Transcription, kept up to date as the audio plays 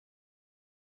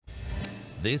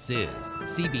This is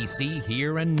CBC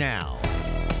Here and Now.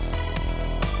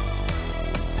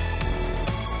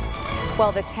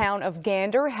 Well, the town of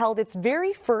Gander held its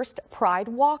very first Pride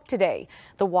Walk today.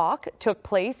 The walk took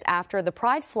place after the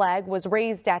Pride flag was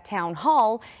raised at Town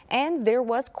Hall, and there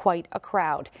was quite a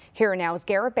crowd. Here and Now's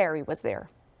Gander was there.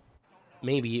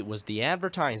 Maybe it was the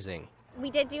advertising.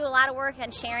 We did do a lot of work on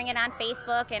sharing it on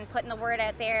Facebook and putting the word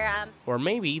out there. Or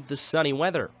maybe the sunny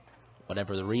weather.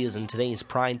 Whatever the reason, today's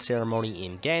Pride ceremony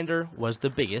in Gander was the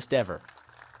biggest ever.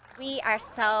 We are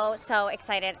so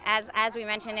excited. As we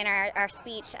mentioned in our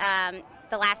speech,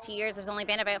 the last few years there's only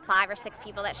been about 5 or 6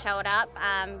 people that showed up,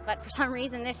 but for some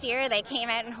reason this year they came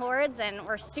out in hordes, and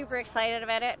we're super excited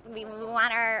about it. We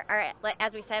want our,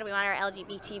 as we said, we want our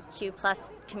LGBTQ plus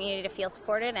community to feel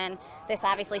supported, and this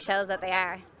obviously shows that they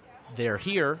are. They're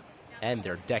here, and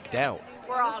they're decked out.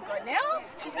 We're all good now.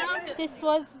 This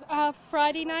was a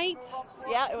Friday night.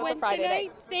 Yeah, it was Wednesday a Friday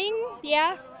night thing.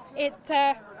 Yeah,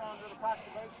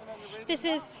 this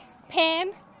is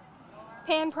Pan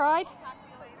Pride.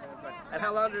 And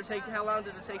how long did it take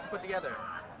to put together?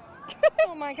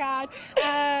 Oh my God.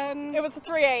 It was a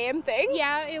 3 a.m. thing.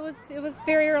 Yeah, it was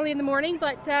very early in the morning,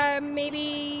 but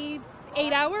maybe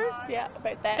 8 hours. Yeah,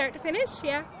 about that. Start to finish.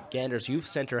 Yeah. Gander's Youth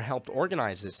Center helped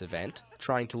organize this event,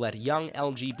 trying to let young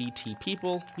LGBT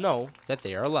people know that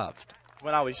they are loved.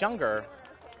 When I was younger,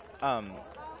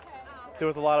 there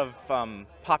was a lot of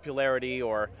popularity,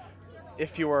 or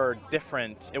if you were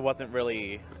different, it wasn't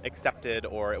really accepted,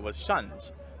 or it was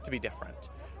shunned to be different.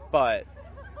 But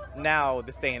now,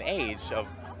 this day and age of,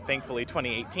 thankfully,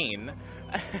 2018,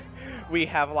 we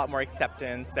have a lot more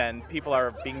acceptance, and people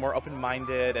are being more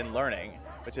open-minded and learning,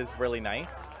 which is really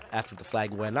nice. After the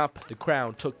flag went up, the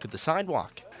crowd took to the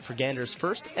sidewalk for Gander's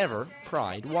first ever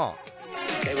Pride Walk.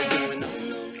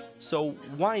 So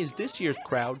why is this year's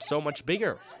crowd so much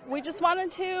bigger? We just wanted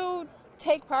to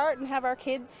take part and have our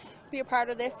kids be a part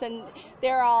of this, and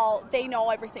they know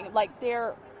everything. Like,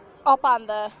 they're up on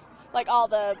all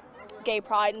the gay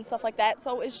pride and stuff like that,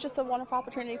 so it's just a wonderful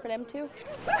opportunity for them too.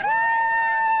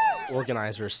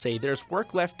 Organizers say there's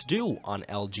work left to do on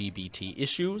LGBT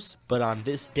issues, but on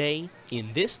this day,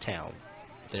 in this town,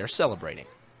 they're celebrating.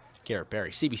 Garrett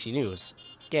Berry, CBC News,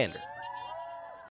 Gander.